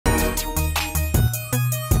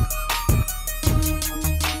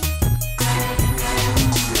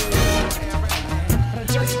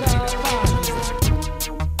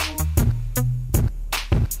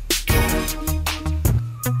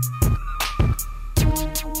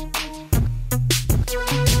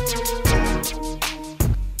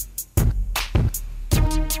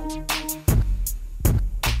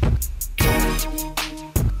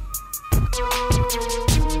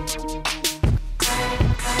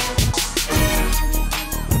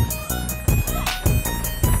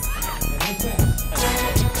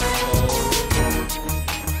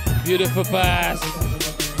Beautiful pass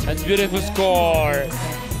and beautiful score.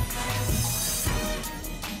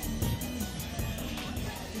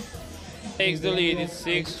 Takes the lead. It's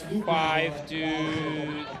 6-5 to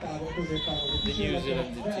the New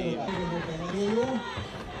Zealand team.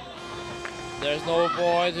 There's no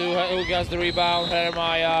point who gets the rebound.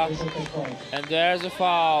 Heremaia, and there's a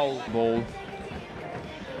foul. Ball.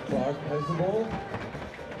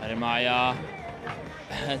 Heremaia,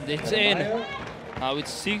 and it's in. Now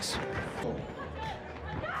it's 6.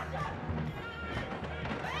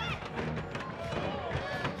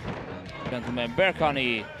 Gentleman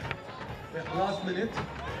Berkani. Last minute.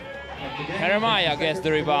 Heremaia gets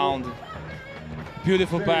the rebound.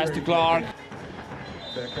 Beautiful pass to Clark.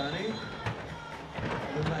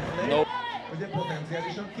 Nope.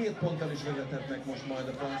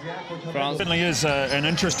 Certainly is an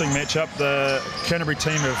interesting matchup. The Canterbury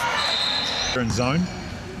team are in zone.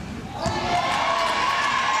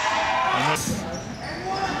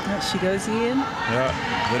 She goes in. Yeah,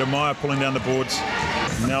 Heremaia pulling down the boards.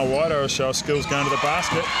 Now Wider will show skills going to the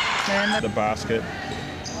basket. And the basket,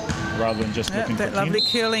 rather than just looking for that lovely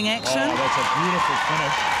curling action. Oh, that's a beautiful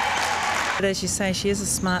finish. But as you say, she is a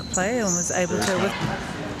smart player and was able to.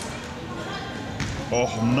 Oh,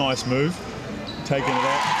 nice move. Taking it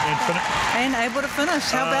out and finish. And able to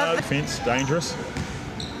finish. How about the defence? Dangerous.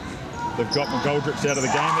 They've got McGoldrick's out of the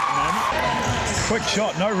game at the moment. Quick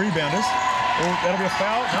shot, no rebounders. Oh, that'll be a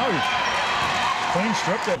foul. No. Clean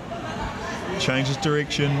stripped it. Changes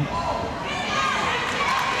direction.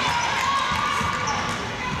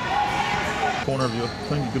 Corner of your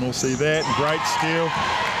thing, you can all see that. Great steal.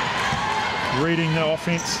 Reading the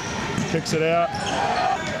offense. Kicks it out.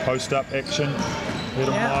 Post up action.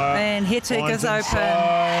 Yeah, and Hettig is open.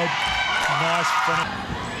 Nice finish.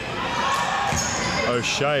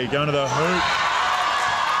 O'Shea going to the hoop.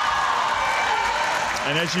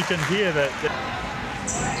 And as you can hear that,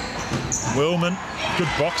 Willman, good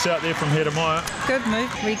box out there from Heremaia. Good move,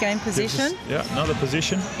 regain possession. Yeah, another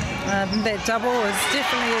position. That double is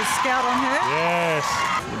definitely a scout on her. Yes,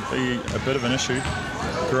 it'd be a bit of an issue.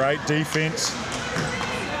 Great defence.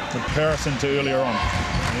 Comparison to earlier on.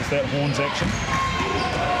 There's that Horns action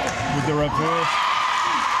with the reverse.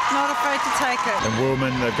 Not afraid to take it. And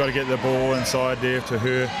Willman, they've got to get the ball inside there to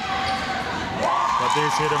her. But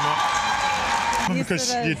there's Heremaia.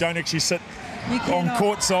 Because you don't actually sit on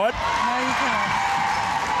court side. No, you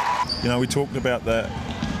can't. You know, we talked about the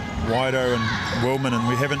Wido and Willman, and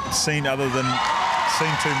we haven't seen too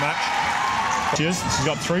much. She's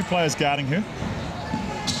got 3 players guarding her.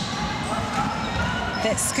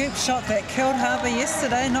 That scoop shot that killed Harbour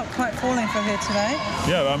yesterday, not quite falling for her today.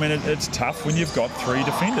 Yeah, I mean, it's tough when you've got 3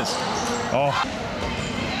 defenders. Oh.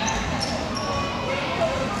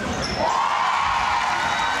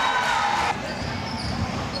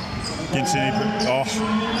 Against any,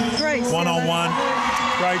 great one-on-one,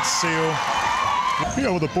 great seal. Yeah,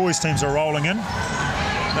 well, the boys' teams are rolling in.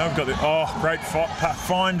 Now we've got the, great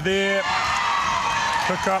find there.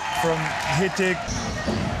 Pick up from Hettig.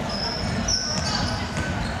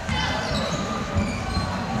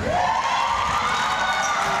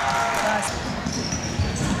 Nice.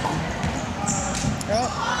 Oh.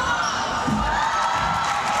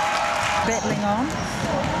 Battling on.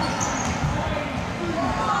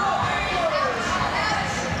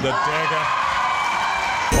 The dagger.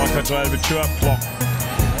 Waikato Overture clock.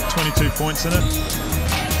 22 points in it.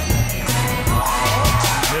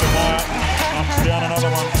 Heremaia, down another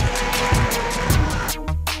one.